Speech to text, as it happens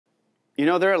You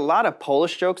know, there are a lot of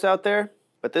Polish jokes out there,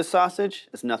 but this sausage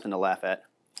is nothing to laugh at.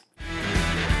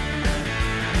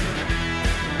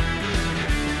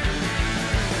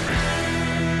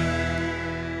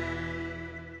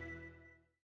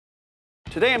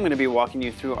 Today I'm going to be walking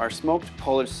you through our smoked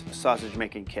Polish sausage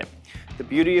making kit. The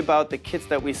beauty about the kits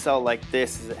that we sell like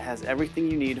this is it has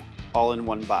everything you need all in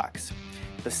one box.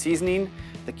 The seasoning,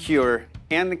 the cure,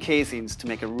 and the casings to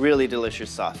make a really delicious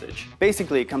sausage.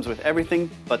 Basically, it comes with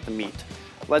everything but the meat.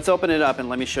 Let's open it up and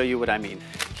let me show you what I mean.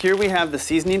 Here we have the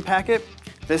seasoning packet.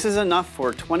 This is enough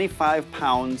for 25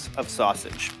 pounds of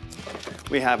sausage.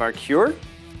 We have our cure,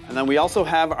 and then we also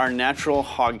have our natural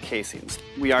hog casings.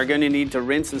 We are going to need to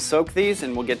rinse and soak these,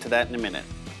 and we'll get to that in a minute.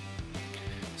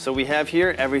 So we have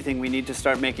here everything we need to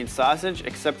start making sausage,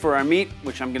 except for our meat,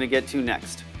 which I'm going to get to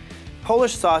next.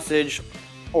 Polish sausage,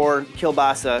 or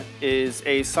kielbasa, is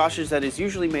a sausage that is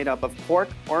usually made up of pork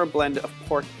or a blend of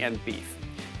pork and beef.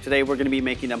 Today we're going to be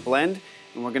making a blend,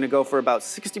 and we're going to go for about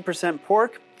 60%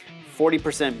 pork,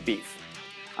 40% beef.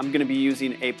 I'm going to be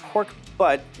using a pork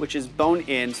butt, which is bone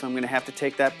in, so I'm going to have to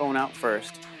take that bone out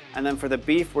first. And then for the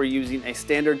beef, we're using a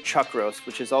standard chuck roast,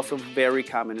 which is also very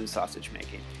common in sausage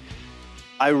making.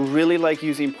 I really like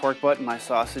using pork butt in my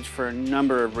sausage for a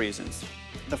number of reasons.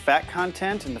 The fat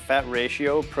content and the fat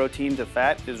ratio, protein to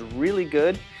fat, is really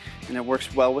good, and it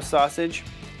works well with sausage.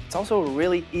 It's also a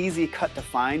really easy cut to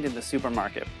find in the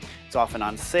supermarket. It's often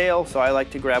on sale, so I like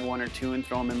to grab one or two and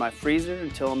throw them in my freezer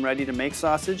until I'm ready to make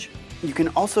sausage. You can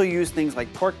also use things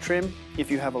like pork trim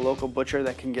if you have a local butcher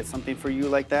that can get something for you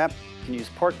like that. You can use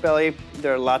pork belly.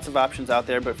 There are lots of options out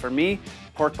there, but for me,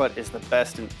 pork butt is the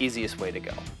best and easiest way to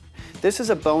go. This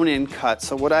is a bone-in cut,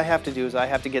 so what I have to do is I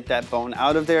have to get that bone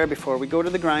out of there before we go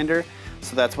to the grinder,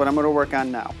 so that's what I'm going to work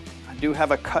on now. I do have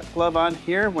a cut glove on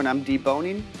here when I'm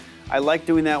deboning. I like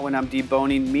doing that when I'm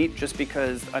deboning meat just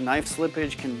because a knife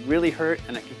slippage can really hurt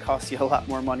and it can cost you a lot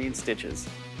more money in stitches.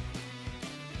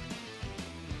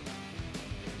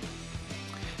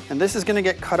 And this is going to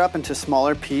get cut up into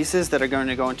smaller pieces that are going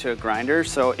to go into a grinder,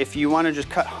 so if you want to just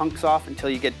cut hunks off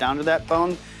until you get down to that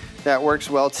bone, that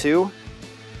works well too.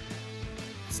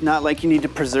 It's not like you need to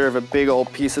preserve a big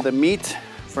old piece of the meat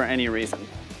for any reason.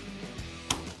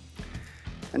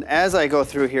 And as I go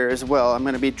through here as well, I'm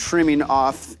going to be trimming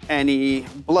off any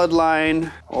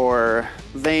bloodline or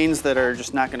veins that are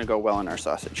just not going to go well in our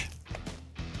sausage.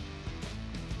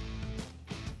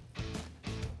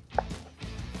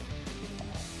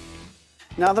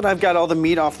 Now that I've got all the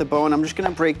meat off the bone, I'm just going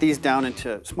to break these down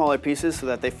into smaller pieces so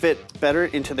that they fit better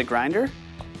into the grinder,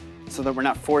 so that we're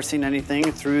not forcing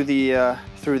anything through the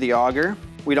auger.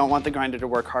 We don't want the grinder to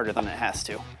work harder than it has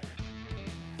to.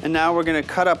 And now we're going to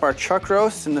cut up our chuck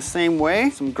roast in the same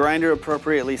way, some grinder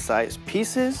appropriately sized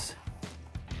pieces.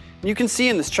 And you can see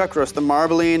in this chuck roast the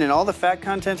marbling and all the fat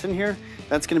content in here.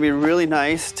 That's going to be really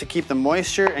nice to keep the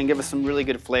moisture and give us some really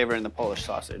good flavor in the Polish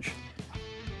sausage.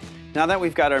 Now that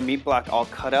we've got our meat block all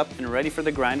cut up and ready for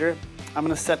the grinder, I'm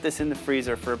going to set this in the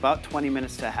freezer for about 20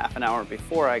 minutes to half an hour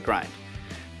before I grind.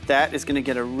 That is going to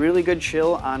get a really good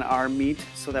chill on our meat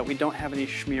so that we don't have any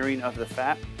smearing of the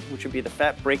fat, which would be the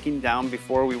fat breaking down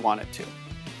before we want it to.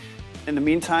 In the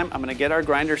meantime, I'm going to get our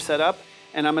grinder set up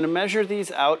and I'm going to measure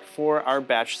these out for our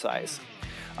batch size.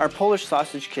 Our Polish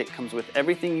sausage kit comes with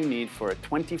everything you need for a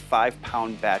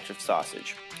 25-pound batch of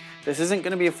sausage. This isn't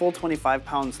going to be a full 25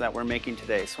 pounds that we're making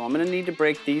today, so I'm going to need to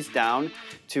break these down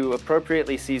to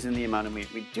appropriately season the amount of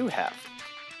meat we do have.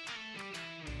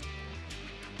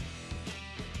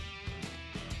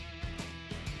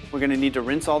 We're going to need to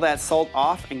rinse all that salt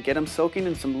off and get them soaking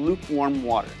in some lukewarm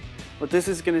water. What this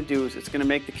is going to do is it's going to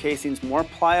make the casings more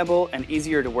pliable and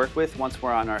easier to work with once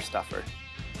we're on our stuffer.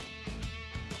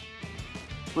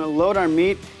 I'm going to load our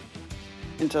meat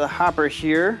into the hopper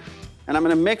here, and I'm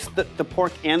going to mix the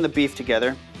pork and the beef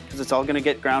together because it's all going to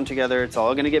get ground together, it's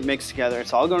all going to get mixed together,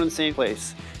 it's all going to the same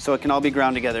place so it can all be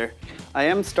ground together. I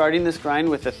am starting this grind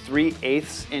with a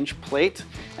 3/8 inch plate,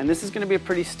 and this is going to be a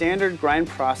pretty standard grind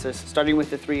process, starting with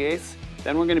the 3/8.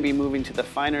 Then we're going to be moving to the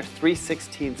finer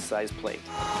 3/16 size plate.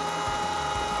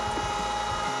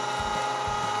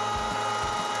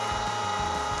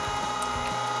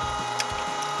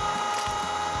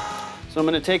 So I'm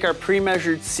going to take our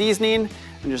pre-measured seasoning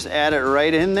and just add it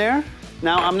right in there.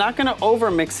 Now I'm not going to over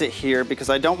mix it here because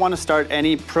I don't want to start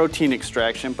any protein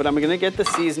extraction, but I'm going to get the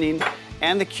seasoning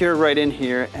and the cure right in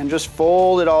here and just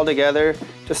fold it all together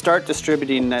to start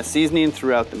distributing that seasoning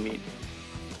throughout the meat.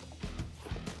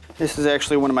 This is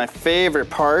actually one of my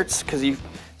favorite parts because you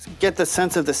get the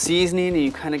sense of the seasoning and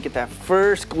you kind of get that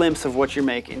first glimpse of what you're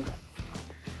making.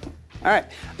 All right,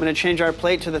 I'm going to change our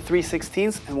plate to the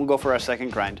 3/16 and we'll go for our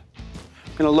second grind.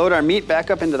 I'm Gonna load our meat back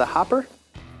up into the hopper.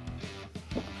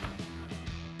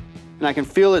 And I can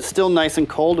feel it's still nice and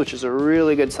cold, which is a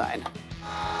really good sign.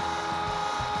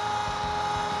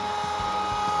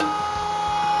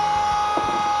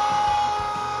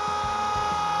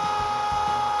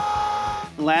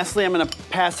 And lastly, I'm gonna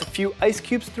pass a few ice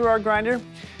cubes through our grinder.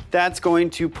 That's going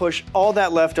to push all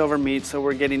that leftover meat, so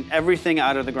we're getting everything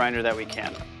out of the grinder that we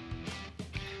can.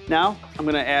 Now, I'm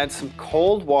gonna add some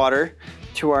cold water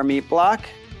to our meat block,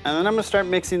 and then I'm gonna start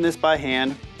mixing this by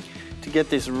hand to get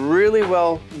this really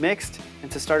well mixed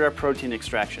and to start our protein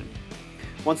extraction.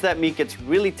 Once that meat gets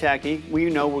really tacky, we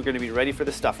know we're gonna be ready for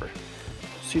the stuffer.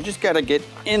 So you just gotta get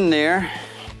in there,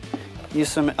 use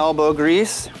some elbow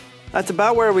grease. That's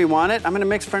about where we want it. I'm gonna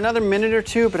mix for another minute or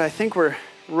two, but I think we're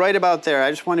right about there. I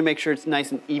just want to make sure it's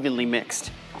nice and evenly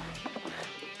mixed.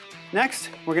 Next,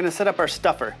 we're gonna set up our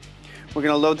stuffer. We're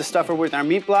gonna load the stuffer with our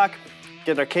meat block,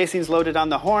 get our casings loaded on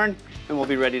the horn, and we'll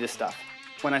be ready to stuff.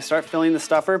 When I start filling the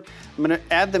stuffer, I'm gonna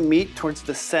add the meat towards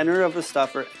the center of the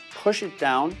stuffer, push it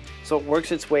down so it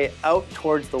works its way out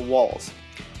towards the walls.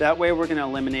 That way we're gonna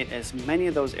eliminate as many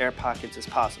of those air pockets as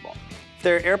possible. If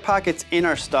there are air pockets in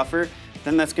our stuffer,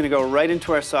 then that's gonna go right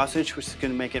into our sausage, which is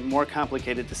gonna make it more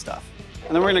complicated to stuff.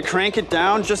 And then we're gonna crank it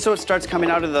down just so it starts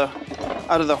coming out of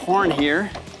the horn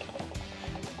here.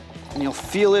 And you'll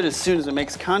feel it as soon as it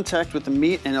makes contact with the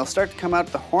meat, and it'll start to come out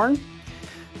the horn.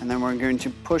 And then we're going to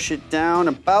push it down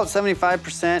about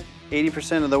 75%,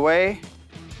 80% of the way.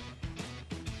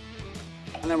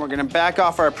 And then we're gonna back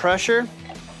off our pressure.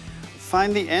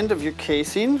 Find the end of your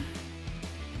casing,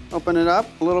 open it up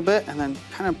a little bit, and then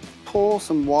kind of pull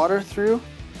some water through.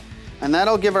 And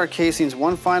that'll give our casings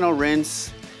one final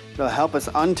rinse. It'll help us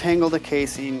untangle the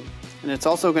casing, and it's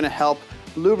also gonna help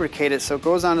lubricate it so it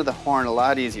goes onto the horn a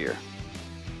lot easier.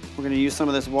 We're gonna use some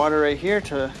of this water right here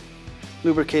to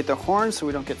lubricate the horn so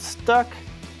we don't get stuck.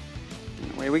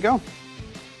 And away we go.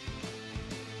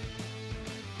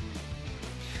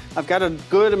 I've got a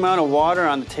good amount of water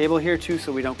on the table here too,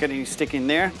 so we don't get any sticking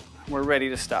there. We're ready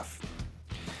to stuff.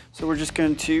 So we're just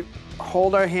going to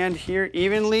hold our hand here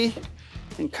evenly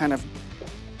and kind of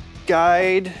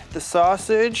guide the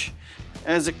sausage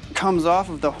as it comes off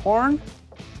of the horn.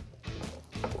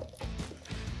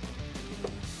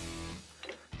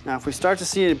 Now if we start to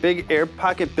see a big air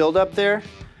pocket build up there,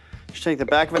 just take the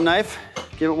back of a knife,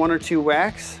 give it 1 or 2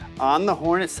 whacks on the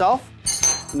horn itself,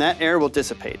 and that air will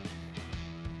dissipate.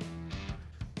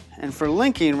 And for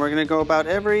linking, we're gonna go about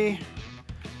every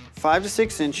 5 to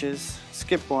 6 inches,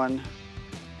 skip one,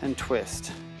 and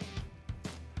twist.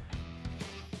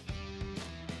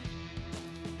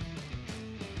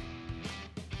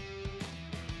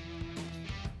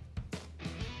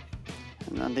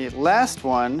 And on the last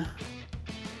one,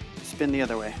 spin the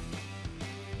other way.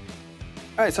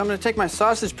 All right, so I'm gonna take my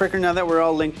sausage pricker now that we're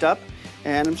all linked up,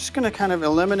 and I'm just gonna kind of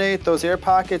eliminate those air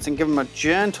pockets and give them a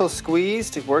gentle squeeze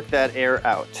to work that air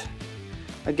out.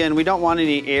 Again, we don't want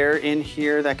any air in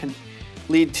here that can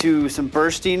lead to some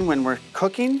bursting when we're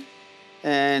cooking,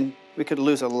 and we could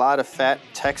lose a lot of fat,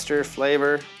 texture,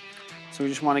 flavor. So we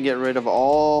just want to get rid of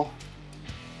all,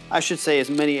 I should say,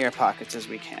 as many air pockets as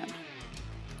we can.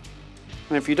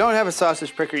 And if you don't have a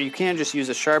sausage pricker, you can just use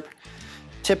a sharp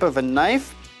tip of a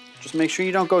knife. Just make sure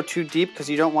you don't go too deep because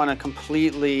you don't want to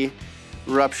completely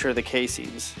rupture the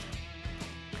casings.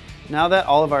 Now that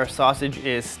all of our sausage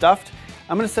is stuffed,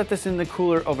 I'm going to set this in the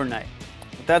cooler overnight.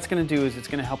 What that's going to do is it's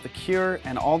going to help the cure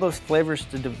and all those flavors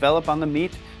to develop on the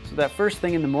meat, so that first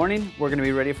thing in the morning, we're going to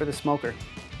be ready for the smoker.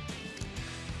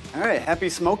 All right, happy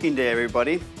smoking day,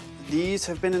 everybody. These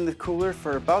have been in the cooler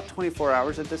for about 24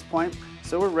 hours at this point,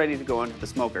 so we're ready to go into the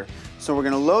smoker. So we're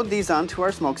going to load these onto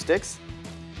our smoke sticks,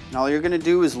 and all you're going to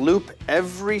do is loop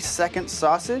every second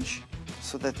sausage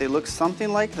so that they look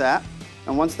something like that.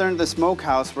 And once they're in the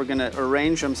smokehouse, we're gonna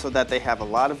arrange them so that they have a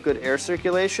lot of good air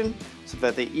circulation, so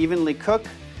that they evenly cook,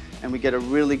 and we get a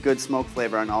really good smoke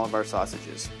flavor on all of our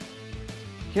sausages.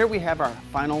 Here we have our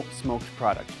final smoked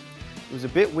product. It was a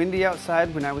bit windy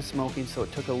outside when I was smoking, so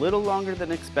it took a little longer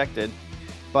than expected,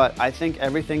 but I think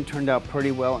everything turned out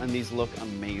pretty well and these look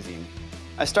amazing.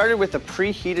 I started with a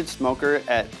preheated smoker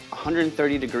at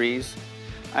 130 degrees.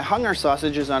 I hung our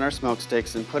sausages on our smoke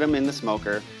sticks and put them in the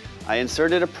smoker. I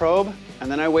inserted a probe,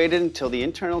 and then I waited until the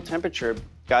internal temperature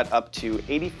got up to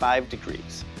 85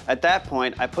 degrees. At that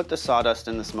point, I put the sawdust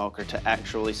in the smoker to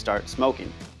actually start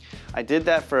smoking. I did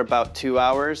that for about 2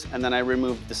 hours, and then I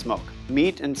removed the smoke.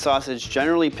 Meat and sausage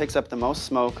generally picks up the most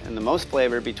smoke and the most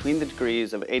flavor between the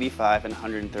degrees of 85 and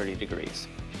 130 degrees.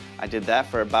 I did that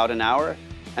for about an hour,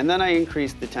 and then I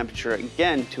increased the temperature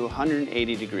again to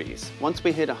 180 degrees. Once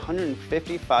we hit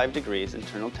 155 degrees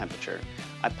internal temperature,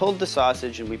 I pulled the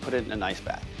sausage and we put it in an ice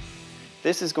bath.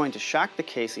 This is going to shock the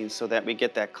casing so that we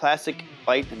get that classic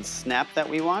bite and snap that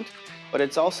we want, but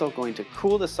it's also going to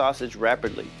cool the sausage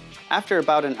rapidly. After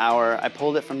about an hour, I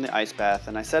pulled it from the ice bath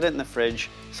and I set it in the fridge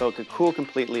so it could cool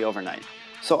completely overnight.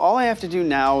 So all I have to do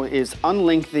now is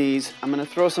unlink these. I'm gonna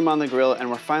throw some on the grill and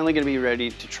we're finally gonna be ready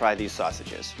to try these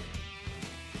sausages.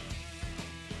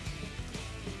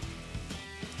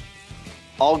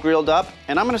 All grilled up,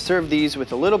 and I'm gonna serve these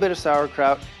with a little bit of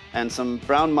sauerkraut and some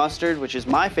brown mustard, which is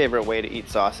my favorite way to eat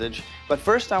sausage. But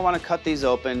first I wanna cut these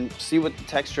open, see what the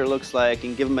texture looks like,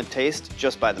 and give them a taste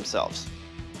just by themselves.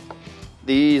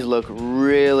 These look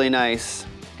really nice.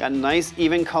 Got nice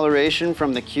even coloration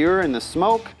from the cure and the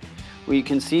smoke. We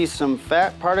can see some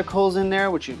fat particles in there,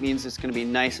 which means it's gonna be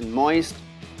nice and moist.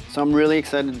 So I'm really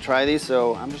excited to try these,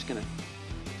 so I'm just gonna,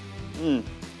 And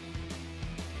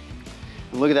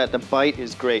look at that, the bite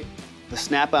is great. The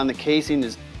snap on the casing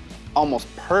is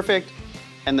almost perfect,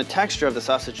 and the texture of the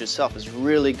sausage itself is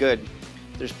really good.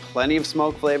 There's plenty of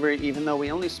smoke flavor, even though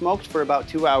we only smoked for about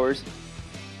 2 hours.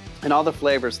 And all the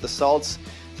flavors, the salts,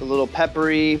 it's a little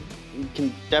peppery. You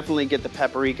can definitely get the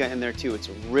paprika in there too. It's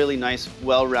a really nice,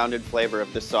 well-rounded flavor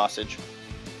of this sausage.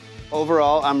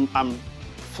 Overall, I'm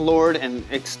floored and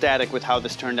ecstatic with how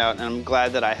this turned out, and I'm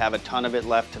glad that I have a ton of it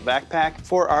left to backpack.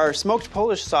 For our smoked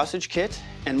Polish sausage kit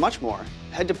and much more,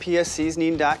 head to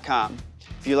psseasoning.com.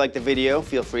 If you like the video,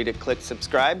 feel free to click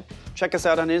subscribe. Check us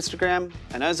out on Instagram,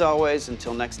 and as always,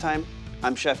 until next time,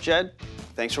 I'm Chef Jed.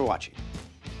 Thanks for watching.